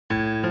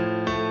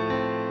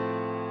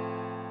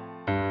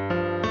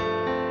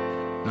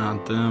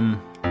want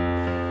them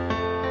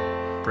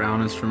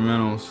brown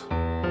instrumentals.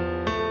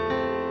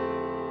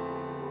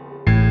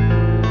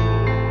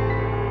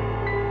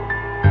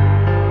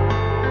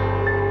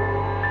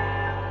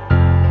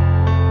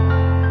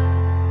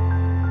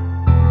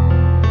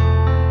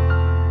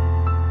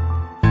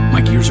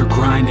 My gears are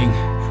grinding,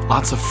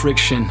 lots of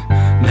friction.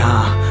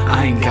 Nah,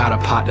 I ain't got a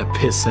pot to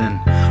piss in.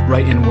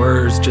 Writing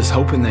words, just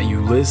hoping that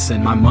you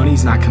listen. My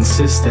money's not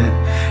consistent,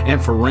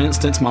 and for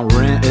instance, my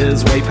rent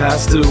is way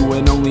past due,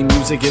 and only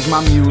music is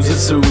my muse. It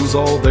soothes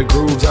all the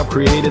grooves I've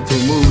created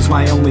through moves.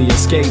 My only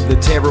escape, the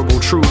terrible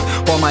truth,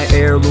 while my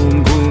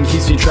heirloom gloom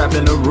keeps me trapped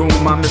in a room.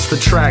 I miss the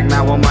track,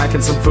 now I'm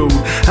lacking some food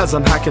as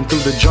I'm hacking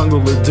through the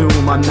jungle of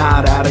doom. I'm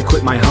not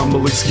adequate, my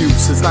humble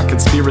excuse is not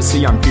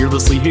conspiracy, I'm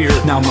fearlessly here.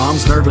 Now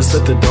mom's nervous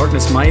that the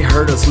darkness might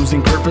hurt us,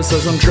 losing purpose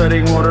as I'm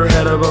treading water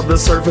head above the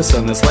surface.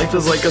 And this life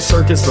is like a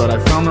circus, but I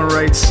found the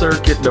right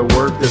circuit to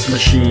work this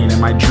machine. And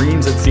my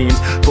dreams, it seems,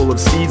 full of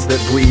seeds that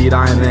bleed.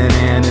 I'm an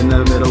ant in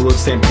the middle of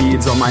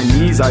stampedes. On my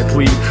knees I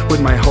plead, with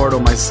my heart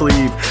on my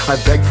sleeve.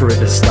 I beg for it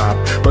to stop,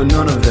 but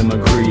none of them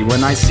agree.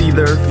 When I see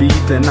their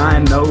feet, then I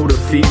know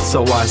defeat.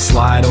 So I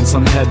slide on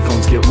some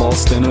headphones, get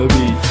lost in a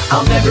beat.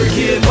 I'll never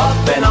give up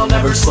and I'll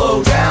never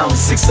slow down.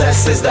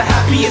 Success is the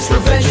happiest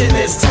revenge in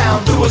this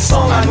town. Through a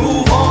song I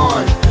move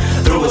on,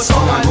 through a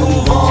song I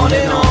move on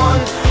and on,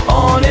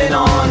 on and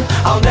on.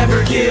 I'll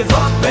never give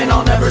up and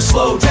I'll never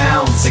slow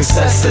down.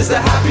 Success is the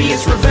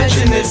happiest revenge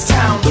in this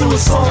town. Through a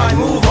song I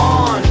move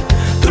on,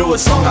 through a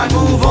song I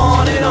move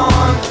on and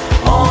on,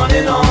 on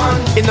and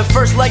on. In the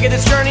first leg of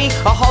this journey,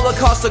 a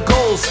holocaust of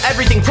goals.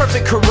 Everything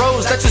perfect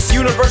corrodes, that's just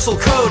universal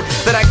code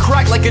that I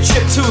crack like a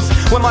chipped tooth.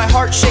 When my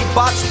heart-shaped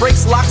box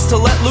breaks locks to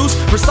let loose,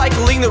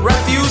 recycling the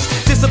refuse.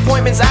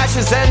 Disappointment's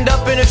ashes end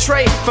up in a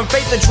tray. From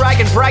Faith the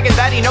Dragon bragging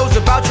that he knows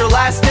about your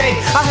last day.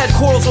 I had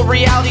quarrels with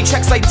reality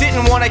checks I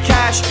didn't want to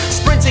cash.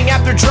 Sprinting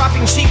after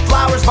dropping cheap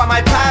flowers by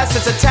my past.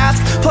 It's a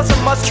task, plus I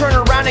must turn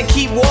around and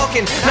keep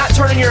walking. Not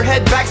turning your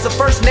head back's the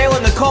first nail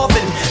in the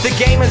coffin. The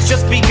game has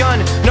just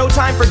begun, no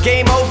time for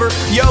game over.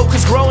 Yo,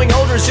 cause growing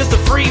older is just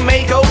a free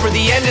makeover.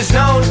 The end is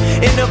known,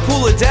 in a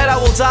pool of dead I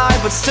will die,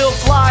 but still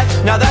fly.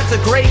 Now that's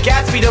a great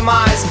Gatsby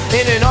demise.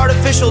 In an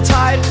artificial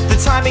tide, the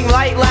timing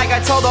light lag. I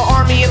tell the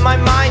army in my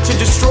mind to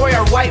destroy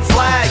our white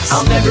flags.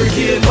 I'll never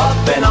give up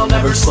and I'll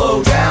never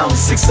slow down.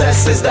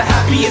 Success is the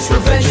happiest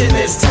revenge in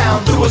this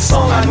town. Through a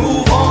song I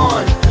move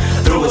on,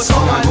 through a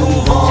song I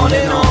move on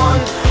and on,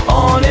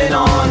 on and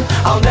on.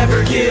 I'll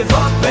never give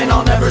up and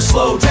I'll never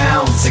slow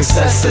down.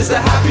 Success is the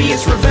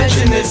happiest revenge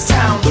in this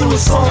town. Through a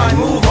song I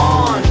move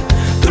on,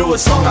 through a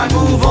song I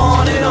move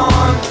on and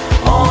on,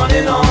 on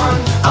and on.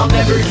 I'll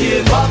never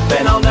give up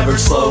and I'll never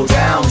slow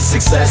down.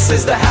 Success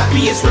is the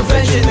happiest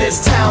revenge in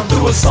this town.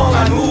 Through a song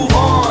I move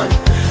on,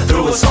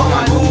 through a song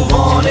I move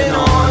on and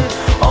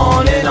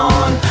on and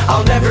on.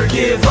 I'll never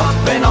give up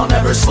and I'll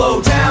never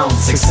slow down.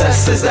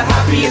 Success is the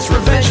happiest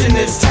revenge in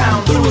this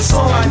town. Through a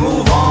song I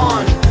move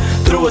on,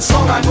 through a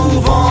song I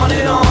move on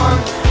and on.